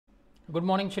Good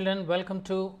morning children, welcome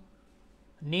to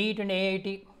NEET and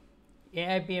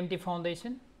AIT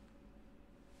Foundation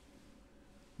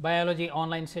Biology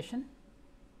online session,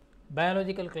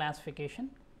 biological classification.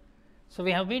 So,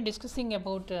 we have been discussing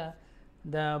about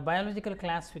the biological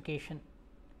classification.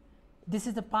 This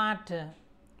is the part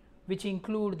which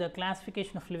include the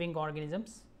classification of living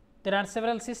organisms. There are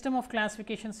several system of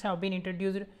classifications have been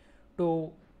introduced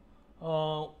to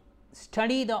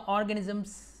study the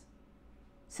organisms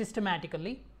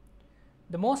systematically.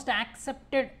 The most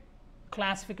accepted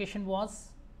classification was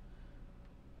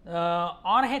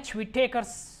R.H.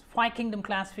 Whittaker's 5 kingdom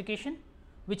classification,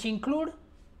 which include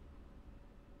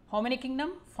how many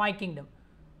kingdom? 5 kingdom.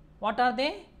 What are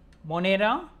they?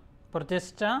 Monera,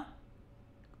 Protista,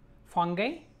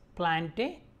 Fungi,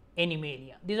 Plantae,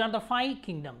 Animalia. These are the 5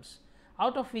 kingdoms,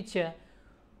 out of which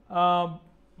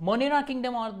Monera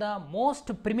kingdom are the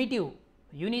most primitive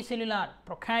unicellular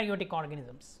prokaryotic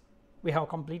organisms we have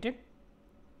completed,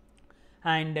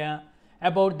 and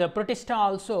about the Protista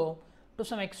also to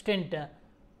some extent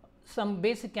some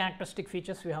basic characteristic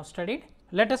features we have studied.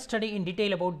 Let us study in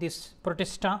detail about this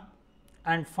Protista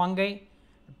and fungi,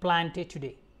 Plantae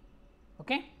today.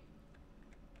 Okay.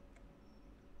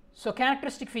 So,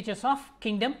 characteristic features of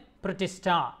kingdom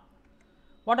Protista.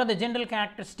 What are the general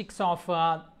characteristics of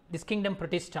this kingdom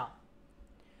Protista?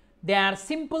 They are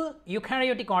simple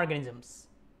eukaryotic organisms.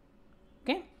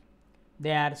 Okay.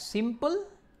 They are simple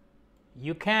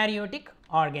eukaryotic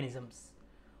organisms.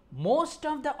 Most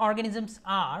of the organisms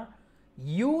are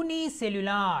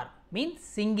unicellular, means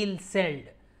single celled.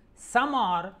 Some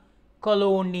are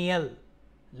colonial,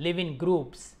 live in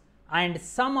groups, and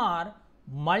some are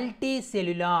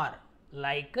multicellular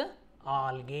like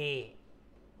algae.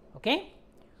 Okay.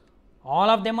 All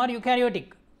of them are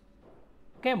eukaryotic.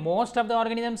 Okay, most of the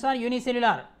organisms are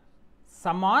unicellular,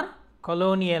 some are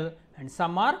colonial and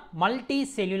some are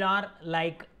multicellular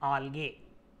like algae.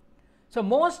 So,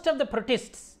 most of the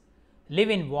protists live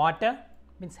in water,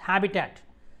 means habitat.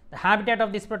 The habitat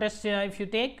of this protist, if you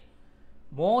take,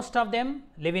 most of them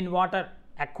live in water,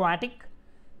 aquatic,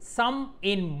 some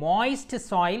in moist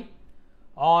soil,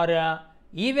 or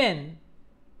even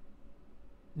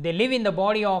they live in the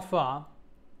body of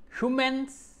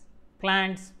humans,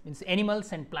 plants, means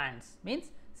animals and plants,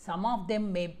 means some of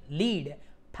them may lead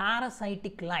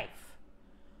parasitic life.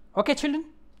 Okay, children.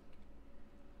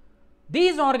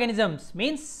 These organisms,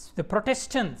 means the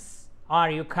protistans, are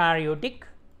eukaryotic.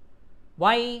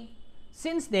 Why?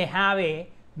 Since they have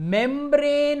a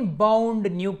membrane bound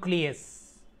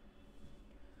nucleus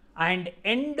and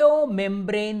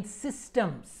endomembrane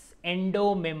systems.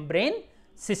 Endomembrane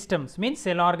systems means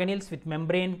cell organelles with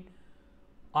membrane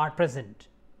are present.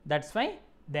 That is why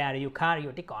they are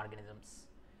eukaryotic organisms.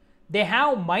 They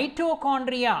have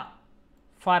mitochondria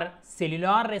for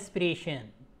cellular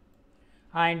respiration,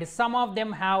 and some of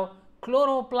them have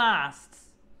chloroplasts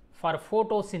for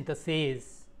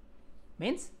photosynthesis,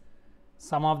 means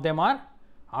some of them are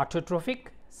autotrophic,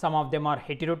 some of them are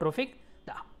heterotrophic.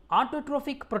 The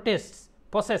autotrophic protists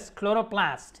possess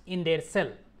chloroplast in their cell.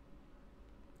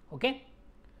 Okay.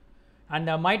 And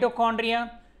the mitochondria,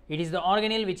 it is the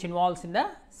organelle which involves in the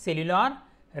cellular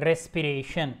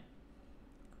respiration.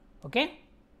 Okay.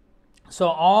 So,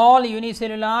 all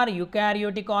unicellular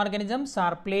eukaryotic organisms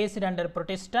are placed under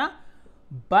Protista,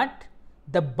 but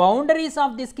the boundaries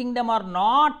of this kingdom are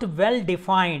not well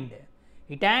defined.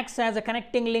 It acts as a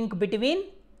connecting link between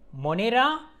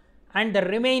Monera and the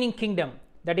remaining kingdom,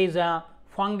 that is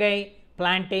fungi,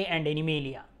 Plantae and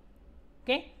Animalia.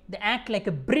 Okay. They act like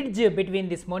a bridge between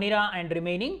this Monera and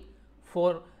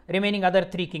remaining other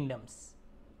 3 kingdoms.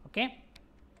 Okay.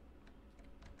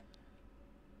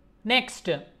 Next,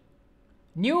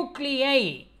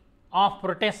 nuclei of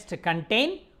protist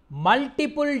contain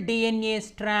multiple DNA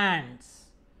strands.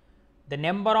 The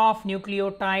number of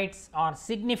nucleotides are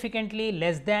significantly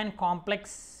less than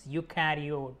complex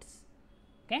eukaryotes.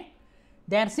 Okay.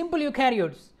 They are simple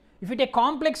eukaryotes. If you take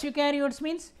complex eukaryotes,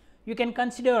 means you can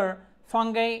consider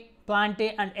fungi,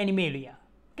 Plantae and Animalia.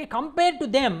 Okay. Compared to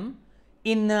them,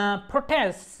 in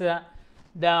protists,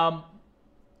 the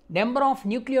number of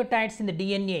nucleotides in the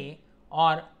DNA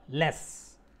are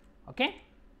less. Okay.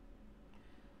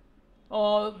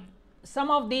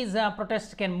 Some of these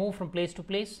protists can move from place to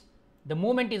place. The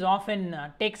movement is often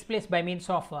takes place by means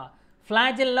of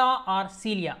flagella or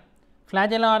cilia.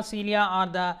 Flagella or cilia are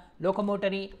the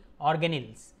locomotory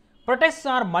organelles. Protists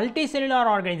are multicellular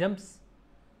organisms.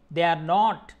 They are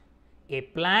not a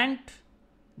plant,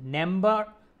 member,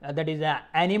 that is a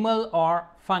animal or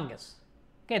fungus.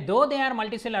 Okay. Though they are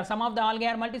multicellular, some of the algae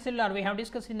are multicellular, we have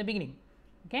discussed in the beginning.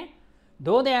 Okay.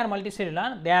 Though they are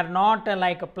multicellular, they are not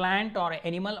like a plant or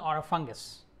animal or a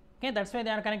fungus. Okay, that is why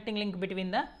they are connecting link between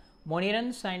the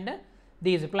monirans and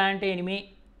these plant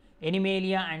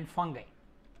animalia and fungi.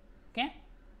 Okay.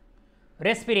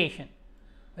 Respiration.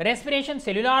 Respiration,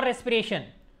 cellular respiration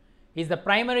is the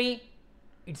primary,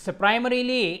 it is a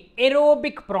primarily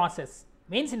aerobic process,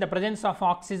 means in the presence of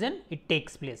oxygen it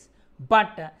takes place.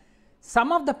 But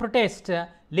some of the protists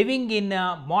living in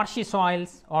marshy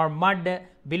soils or mud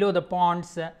below the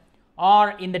ponds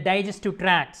or in the digestive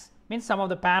tracts, means some of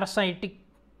the parasitic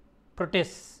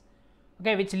protists,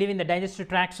 okay, which live in the digestive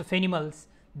tracts of animals,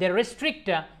 they restrict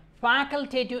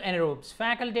facultative anaerobes.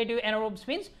 Facultative anaerobes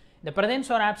means the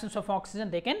presence or absence of oxygen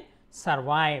they can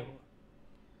survive.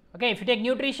 Okay, if you take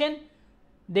nutrition,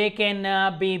 they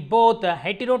can be both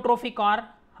heterotrophic or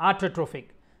autotrophic.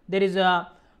 There is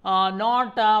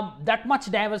not that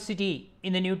much diversity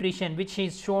in the nutrition which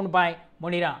is shown by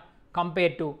Monera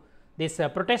compared to these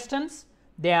Protestants.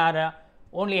 They are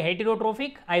only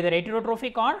heterotrophic, either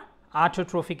heterotrophic or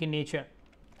autotrophic in nature.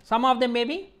 Some of them may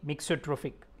be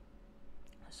mixotrophic.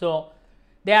 So,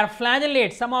 they are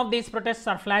flagellates. Some of these protists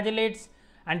are flagellates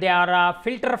and they are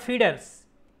filter feeders.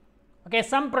 Okay,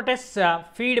 some protists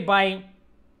feed by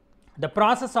the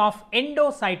process of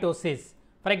endocytosis.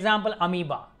 For example,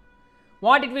 amoeba.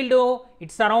 What it will do?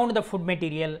 It surrounds the food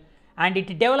material and it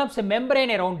develops a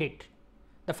membrane around it.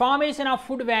 The formation of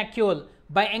food vacuole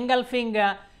by engulfing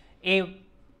a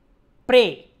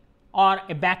prey or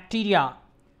a bacteria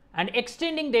and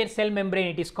extending their cell membrane,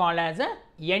 it is called as a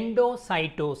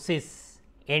endocytosis.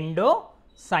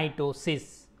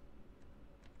 Endocytosis.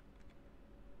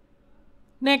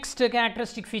 Next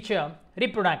characteristic feature,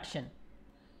 reproduction.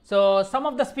 So, some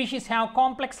of the species have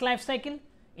complex life cycle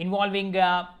involving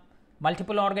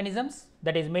multiple organisms,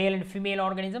 that is male and female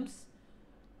organisms.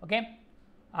 Okay.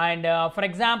 And for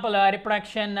example,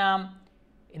 reproduction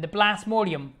in the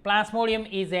Plasmodium. Plasmodium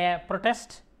is a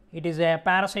protist, it is a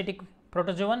parasitic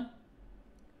protozoan.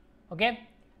 Okay.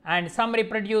 And some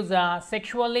reproduce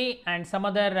sexually and some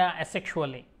other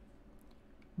asexually,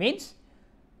 means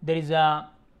there is a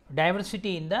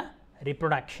diversity in the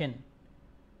reproduction.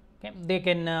 Okay. They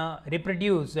can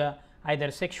reproduce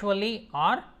either sexually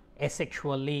or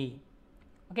asexually.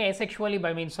 Okay. Asexually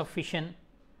by means of fission.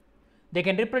 They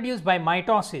can reproduce by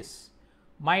mitosis.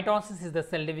 Mitosis is the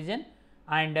cell division,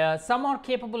 and some are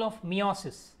capable of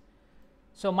meiosis.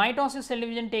 So, mitosis cell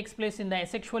division takes place in the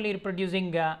asexually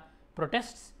reproducing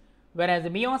protists, whereas the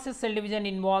meiosis cell division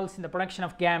involves in the production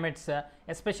of gametes,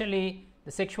 especially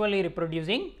the sexually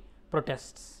reproducing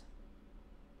protists.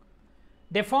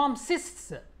 They form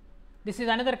cysts. This is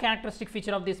another characteristic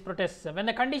feature of these protists. When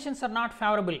the conditions are not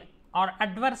favorable or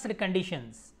adverse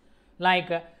conditions like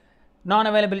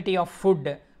non-availability of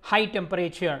food, high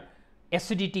temperature,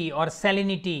 acidity or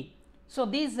salinity. So,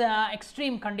 these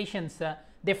extreme conditions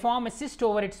they form a cyst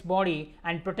over its body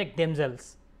and protect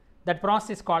themselves. That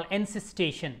process is called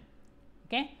encystation.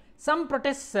 Okay. Some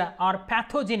protists are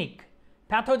pathogenic.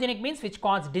 Pathogenic means which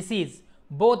cause disease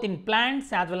both in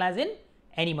plants as well as in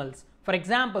animals. For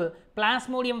example,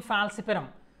 Plasmodium falciparum,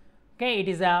 okay, it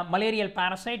is a malarial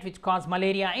parasite which causes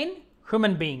malaria in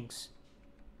human beings.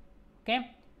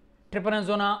 Okay.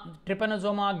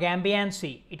 Trypanosoma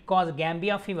gambiense, it causes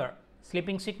gambia fever,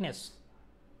 sleeping sickness.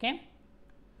 Okay.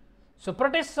 So,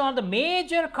 protists are the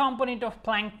major component of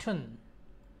plankton.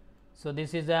 So,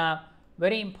 this is a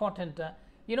very important,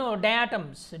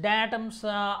 diatoms. Diatoms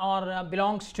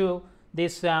belongs to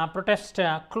this protist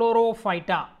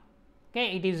chlorophyta.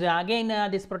 Okay, it is again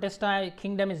this protista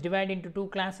kingdom is divided into two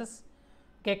classes,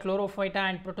 okay, chlorophyta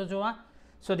and protozoa.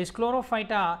 So, this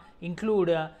chlorophyta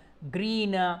include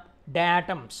green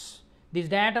diatoms. These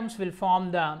diatoms will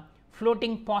form the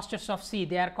floating postures of sea.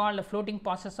 They are called the floating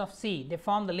postures of sea. They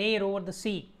form the layer over the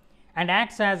sea and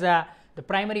acts as the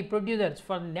primary producers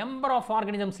for the number of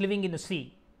organisms living in the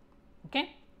sea.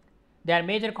 Okay. They are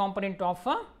major component of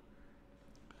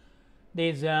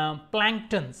these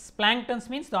planktons. Planktons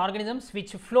means the organisms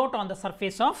which float on the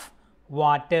surface of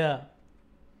water.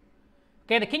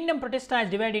 Okay, the kingdom Protista is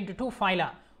divided into two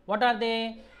phyla. What are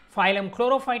they? Phylum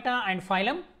Chlorophyta and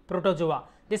phylum Protozoa.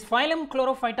 This phylum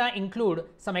Chlorophyta include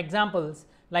some examples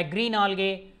like green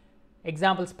algae,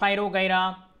 examples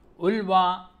Spirogyra,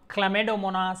 Ulva,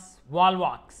 Chlamydomonas,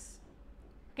 Volvox.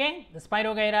 Okay, the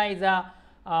Spirogyra is a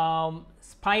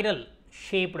spiral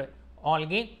shaped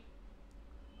algae.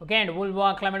 Okay, and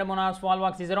Ulva, Chlamydomonas,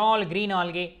 Volvox, these are all green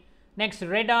algae. Next,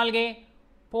 red algae,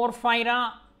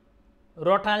 Porphyra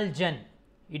rotalgen.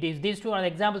 It is these two are the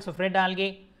examples of red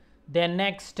algae. Then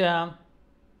next,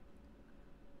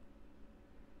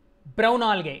 brown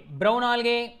algae,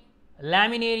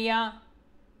 Laminaria,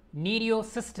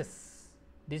 Nereocystis.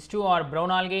 These two are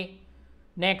brown algae.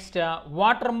 Next,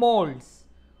 water molds.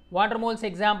 Water molds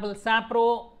example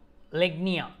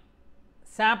Saprolegnia.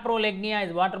 Saprolegnia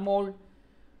is water mold.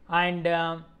 And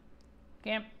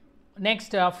okay.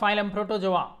 Next, phylum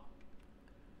Protozoa.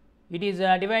 It is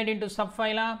divided into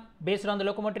subphyla based on the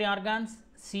locomotory organs: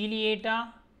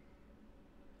 Ciliata,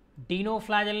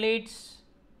 Dinoflagellates,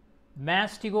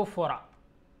 Mastigophora,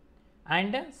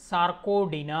 and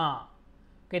Sarcodina.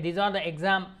 Okay, these are the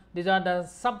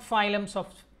subphylums of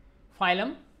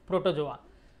phylum Protozoa.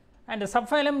 And the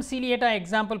subphylum Ciliata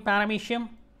example Paramecium,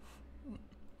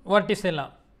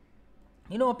 Verticilla.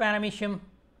 You know Paramecium.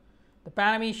 The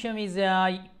Paramecium is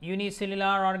a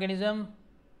unicellular organism.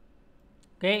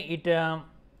 Okay, it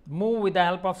move with the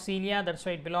help of cilia. That's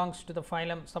why it belongs to the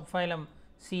subphylum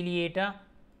Ciliata.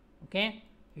 Okay,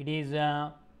 it is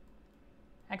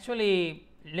actually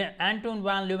Anton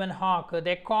van Leeuwenhoek.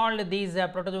 They called these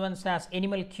protozoans as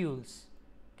animalcules.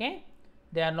 Okay,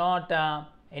 they are not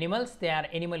animals; they are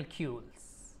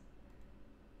animalcules.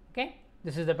 Okay,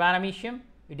 this is the Paramecium.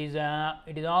 It is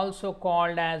also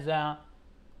called as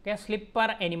okay,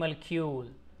 slipper animalcule.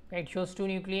 Okay, it shows two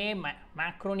nuclei,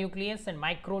 macronucleus and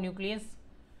micronucleus.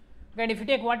 Okay, and if you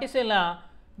take Verticilla,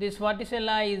 this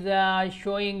Verticilla is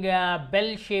showing a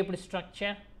bell-shaped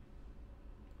structure.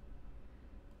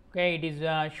 Okay, it is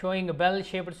showing a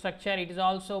bell-shaped structure. It is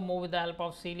also moved with the help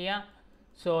of cilia.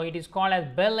 So, it is called as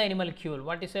bell animalcule.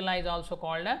 Verticilla is also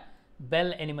called a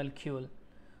bell animalcule.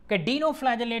 Okay,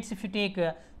 dinoflagellates, if you take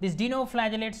these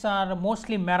dinoflagellates are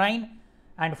mostly marine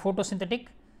and photosynthetic.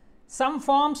 Some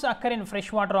forms occur in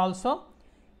freshwater also.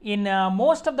 In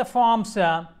most of the forms,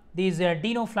 these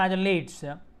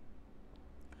dinoflagellates,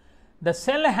 the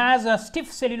cell has stiff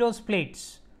cellulose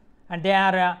plates and they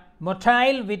are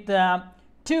motile with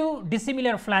two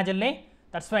dissimilar flagellae.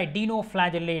 That is why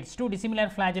dinoflagellates, two dissimilar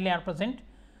flagellae are present,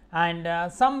 and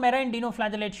some marine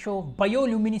dinoflagellates show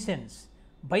bioluminescence.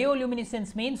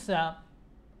 Bioluminescence means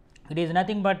it is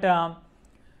nothing but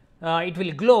it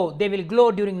will glow, they will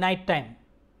glow during night time.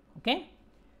 Okay,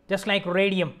 just like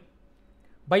radium,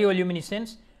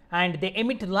 bioluminescence, and they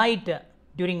emit light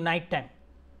during night time.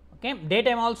 Okay,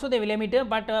 daytime also they will emit,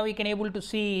 but we can able to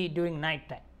see during night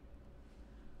time.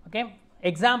 Okay,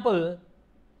 example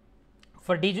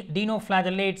for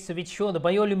dinoflagellates which show the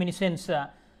bioluminescence,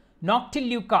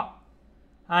 Noctiluca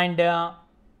and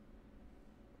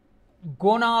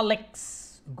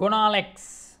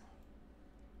Gonalex.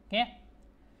 Okay,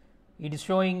 it is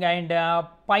showing, and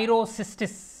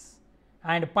Pyrocystis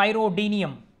and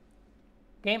Pyrodinium.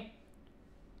 Okay,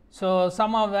 so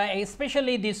some of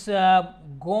especially this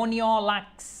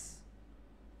Goniolax,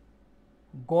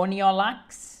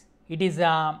 it is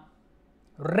a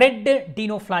red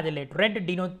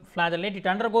dinoflagellate. It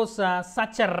undergoes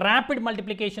such a rapid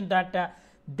multiplication that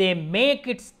they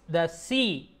make the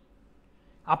sea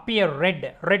appear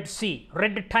red. Red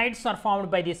tides are formed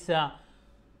by this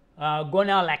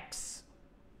Gonolax.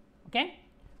 Okay.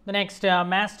 The next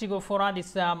Mastigophora,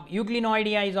 this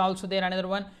Euglenoidea is also there, another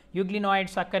one.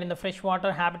 Euglenoids occur in the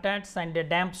freshwater habitats and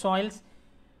damp soils,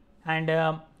 and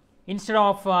instead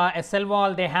of a cell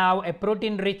wall they have a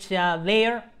protein rich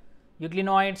layer,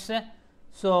 euglenoids.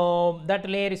 So, that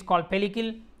layer is called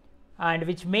pellicle, and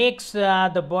which makes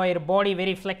the body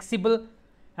very flexible,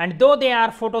 and though they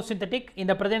are photosynthetic in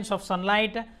the presence of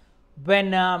sunlight,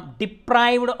 when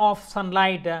deprived of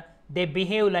sunlight they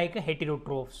behave like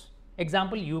heterotrophs.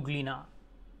 Example Euglena.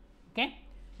 Okay,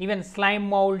 even slime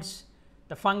molds,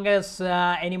 the fungus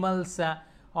animals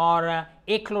or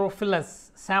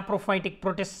achlorophyllus, saprophytic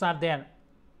protists are there.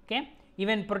 Okay,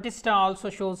 even protista also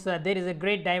shows there is a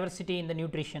great diversity in the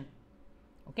nutrition.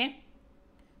 Okay,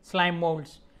 slime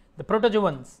molds. The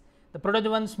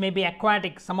protozoans may be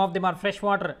aquatic, some of them are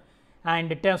freshwater,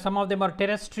 and some of them are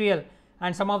terrestrial,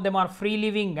 and some of them are free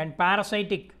living and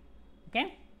parasitic.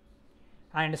 Okay,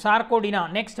 and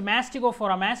Sarcodina. Next,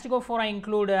 Mastigophora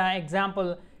include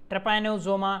example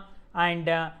Trypanosoma and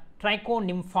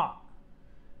Trichonympha,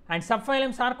 and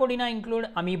subphylum Sarcodina include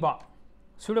amoeba,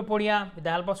 pseudopodia. With the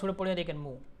help of pseudopodia they can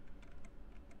move.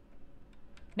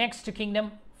 Next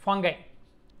kingdom, fungi.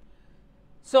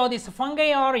 So, these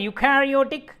fungi are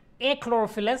eukaryotic,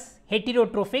 achlorophyllous,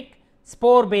 heterotrophic,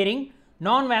 spore bearing,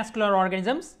 non-vascular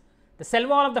organisms. The cell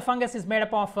wall of the fungus is made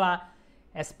up of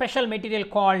a special material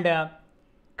called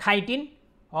chitin,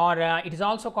 or it is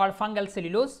also called fungal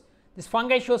cellulose. This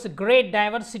fungi shows a great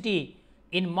diversity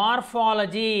in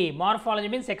morphology. Morphology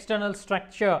means external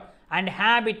structure, and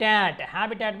habitat.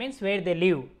 Habitat means where they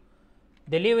live.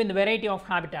 They live in the variety of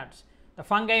habitats. The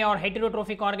fungi are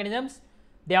heterotrophic organisms.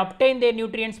 They obtain their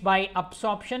nutrients by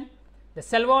absorption. The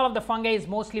cell wall of the fungi is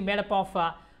mostly made up of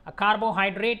a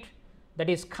carbohydrate, that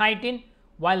is chitin,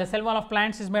 while the cell wall of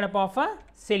plants is made up of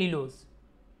cellulose.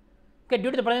 Okay,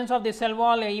 due to the presence of the cell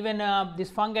wall, even this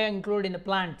fungi included in the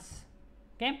plants.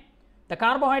 Okay. The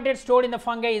carbohydrate stored in the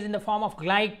fungi is in the form of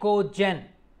glycogen.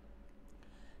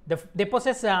 They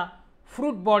possess a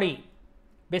fruit body,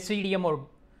 basidium, or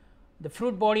the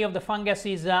fruit body of the fungus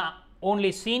is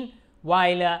only seen,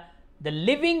 while the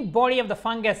living body of the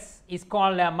fungus is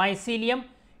called mycelium.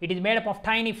 It is made up of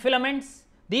tiny filaments.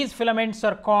 These filaments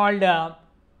are called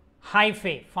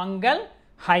hyphae, fungal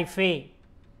hyphae.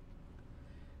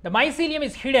 The mycelium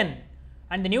is hidden,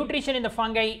 and the nutrition in the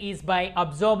fungi is by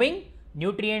absorbing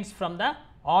nutrients from the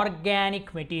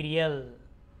organic material.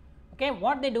 Okay,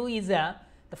 what they do is the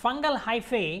fungal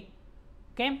hyphae,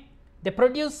 okay, they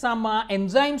produce some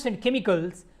enzymes and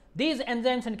chemicals. These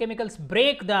enzymes and chemicals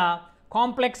break the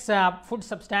complex food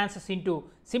substances into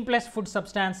simplest food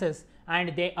substances,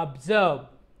 and they absorb,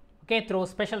 okay, through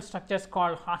special structures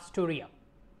called haustoria.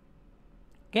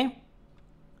 Okay.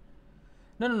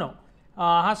 No.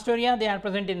 Haustoria, they are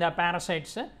present in the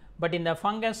parasites, but in the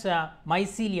fungus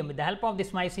mycelium, with the help of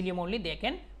this mycelium only they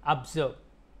can absorb.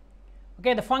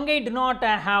 Okay, the fungi do not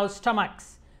have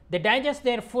stomachs. They digest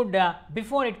their food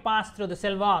before it passes through the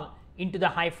cell wall into the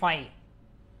hyphae.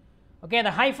 Okay, the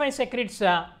hyphae secretes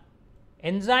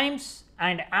enzymes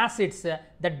and acids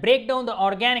that break down the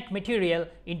organic material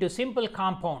into simple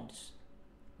compounds.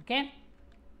 Okay,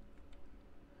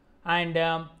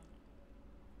 and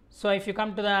so if you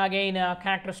come to the again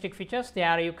characteristic features, they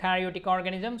are eukaryotic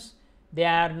organisms. They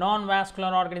are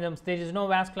non-vascular organisms. There is no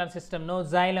vascular system, no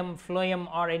xylem, phloem,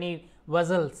 or any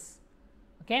vessels.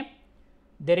 Okay,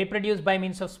 they reproduce by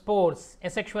means of spores.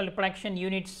 Asexual reproduction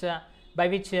units by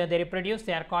which they reproduce,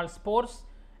 they are called spores,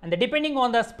 and depending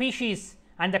on the species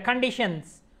and the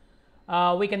conditions,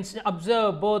 we can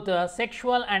observe both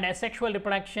sexual and asexual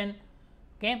reproduction.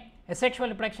 Okay, asexual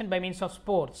reproduction by means of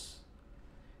spores,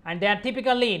 and they are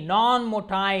typically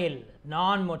non-motile.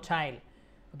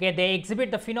 Okay, they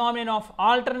exhibit the phenomenon of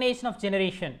alternation of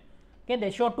generation. Okay, they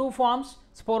show two forms,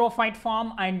 sporophyte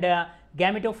form and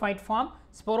gametophyte form.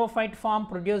 Sporophyte form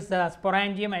produce the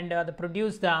sporangium, and they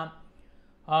produce the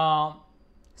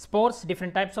spores.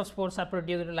 Different types of spores are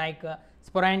produced, like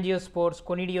sporangiospores,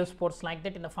 conidiospores, like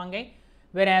that in the fungi,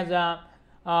 whereas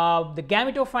the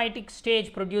gametophytic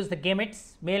stage produce the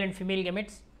gametes, male and female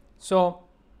gametes. So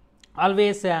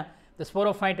always the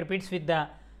sporophyte repeats with the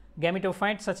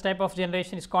gametophyte. Such type of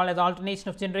generation is called as alternation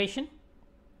of generation.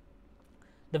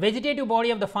 The vegetative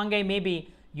body of the fungi may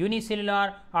be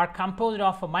unicellular or composed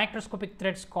of microscopic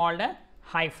threads called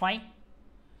hyphae.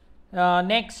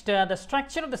 Next, the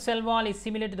structure of the cell wall is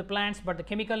similar to the plants, but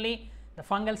chemically the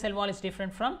fungal cell wall is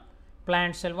different from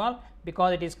plant cell wall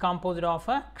because it is composed of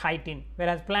chitin,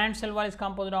 whereas plant cell wall is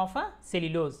composed of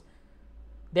cellulose.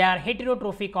 They are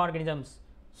heterotrophic organisms,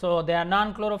 so they are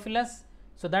non-chlorophyllous.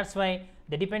 So that is why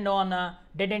they depend on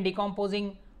dead and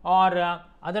decomposing or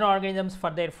other organisms for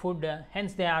their food,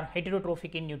 hence they are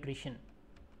heterotrophic in nutrition.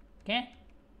 Okay.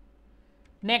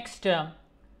 Next,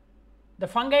 the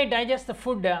fungi digest the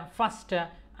food first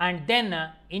and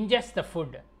then ingest the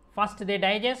food. First they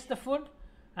digest the food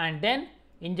and then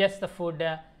ingest the food.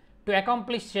 To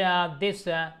accomplish this,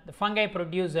 the fungi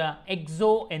produce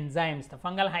exoenzymes. The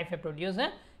fungal hyphae produce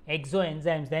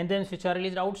exoenzymes, the enzymes which are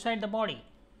released outside the body.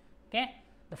 Okay.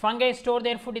 The fungi store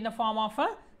their food in the form of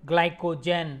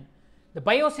glycogen. The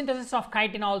biosynthesis of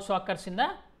chitin also occurs in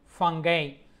the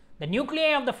fungi. The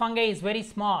nuclei of the fungi is very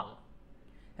small,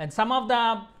 and some of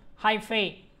the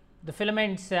hyphae, the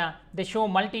filaments, they show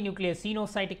multinuclear,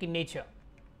 xenocytic in nature.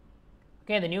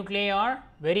 Okay, the nuclei are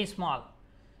very small,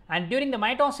 and during the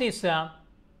mitosis,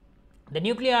 the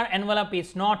nuclear envelope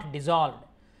is not dissolved.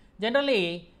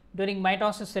 Generally, during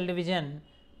mitosis cell division,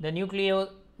 the nuclear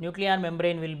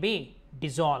membrane will be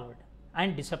dissolved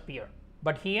and disappear,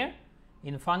 but here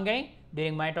in fungi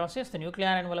during mitosis the nuclear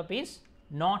envelope is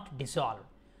not dissolved.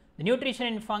 The nutrition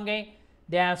in fungi,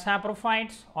 they are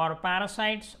saprophytes or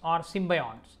parasites or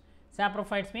symbionts.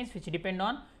 Saprophytes means which depend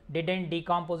on dead and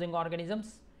decomposing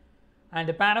organisms, and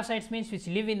the parasites means which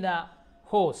live in the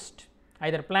host,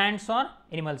 either plants or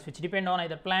animals, which depend on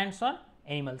either plants or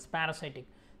animals, parasitic.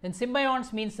 Then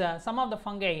symbionts means some of the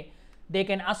fungi, they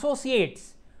can associate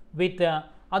with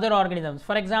other organisms.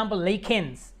 For example,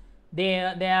 lichens, they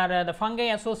are the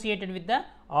fungi associated with the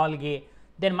algae.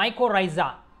 Then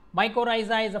mycorrhiza.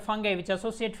 Mycorrhiza is a fungi which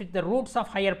associates with the roots of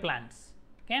higher plants.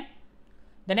 Okay.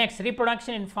 The next,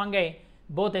 reproduction in fungi,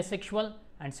 both asexual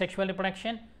and sexual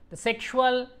reproduction. The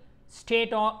sexual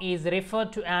state is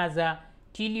referred to as a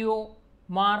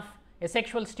teleomorph.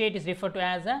 Asexual state is referred to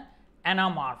as a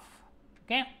anamorph.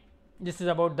 Okay. This is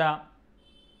about the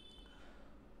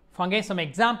fungi. Some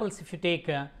examples if you take,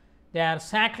 they are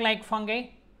sac like fungi.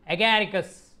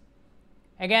 Agaricus,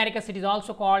 agaricus, it is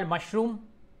also called mushroom.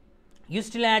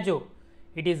 Eustilago,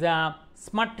 it is a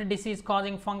smut disease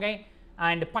causing fungi.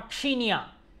 And Puccinia,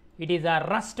 it is a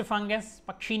rust fungus,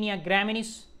 Puccinia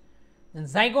graminis. Then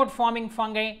zygote forming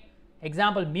fungi,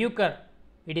 example Mucor,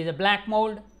 it is a black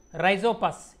mold.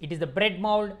 Rhizopus, it is the bread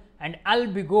mold. And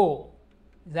Albigo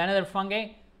is another fungi.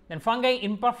 Then fungi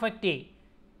imperfecti,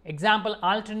 example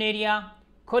Alternaria.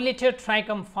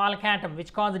 Coleotrichum falcatum,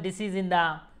 which cause disease in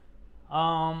the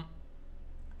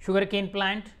sugarcane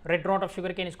plant. Red rot of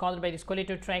sugarcane is caused by this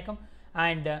Coleotrichum.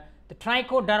 And the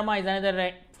Trichoderma is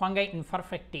another fungi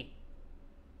imperfecti.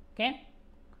 Okay.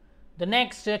 The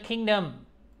next kingdom,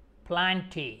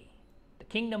 Plantae. The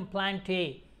kingdom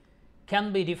Plantae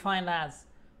can be defined as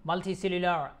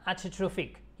multicellular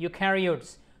autotrophic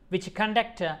eukaryotes which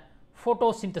conduct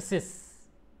photosynthesis.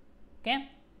 Okay.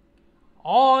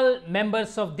 All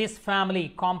members of this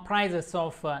family comprises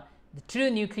of the true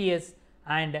nucleus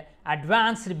and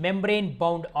advanced membrane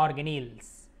bound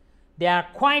organelles. They are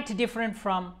quite different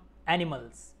from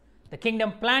animals. The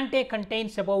kingdom Plantae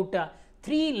contains about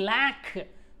 3 lakh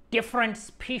different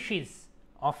species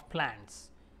of plants.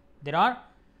 There are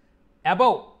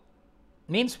above,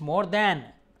 means more than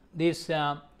these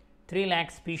 3 lakh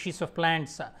species of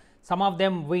plants. Some of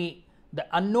them the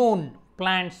unknown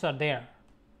plants are there,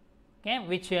 okay,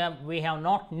 which we have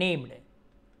not named.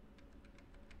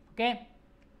 Okay.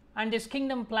 And this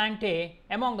kingdom Plantae,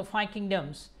 among the 5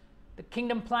 kingdoms, the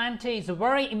kingdom Plantae is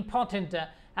very important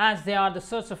as they are the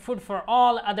source of food for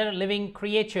all other living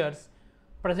creatures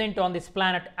present on this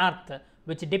planet Earth,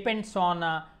 which depends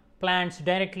on plants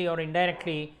directly or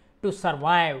indirectly to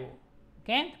survive.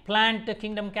 Okay. Plant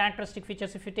kingdom characteristic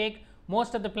features, if you take,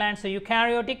 most of the plants are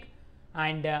eukaryotic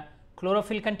and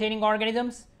chlorophyll containing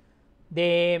organisms.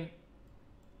 They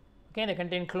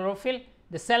contain chlorophyll.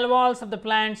 The cell walls of the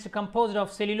plants are composed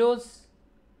of cellulose,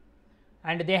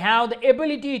 and they have the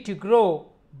ability to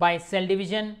grow by cell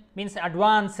division, means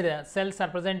advanced cells are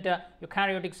present,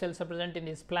 eukaryotic cells are present in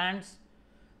these plants.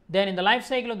 Then in the life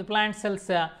cycle of the plant cells,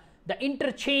 the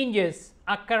interchanges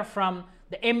occur from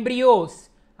the embryos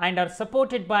and are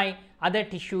supported by other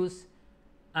tissues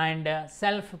and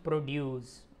self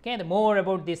produce. Okay, the more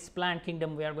about this plant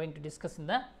kingdom we are going to discuss in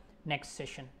the next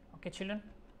session. Okay, children,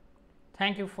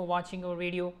 thank you for watching our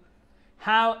video.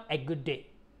 Have a good day.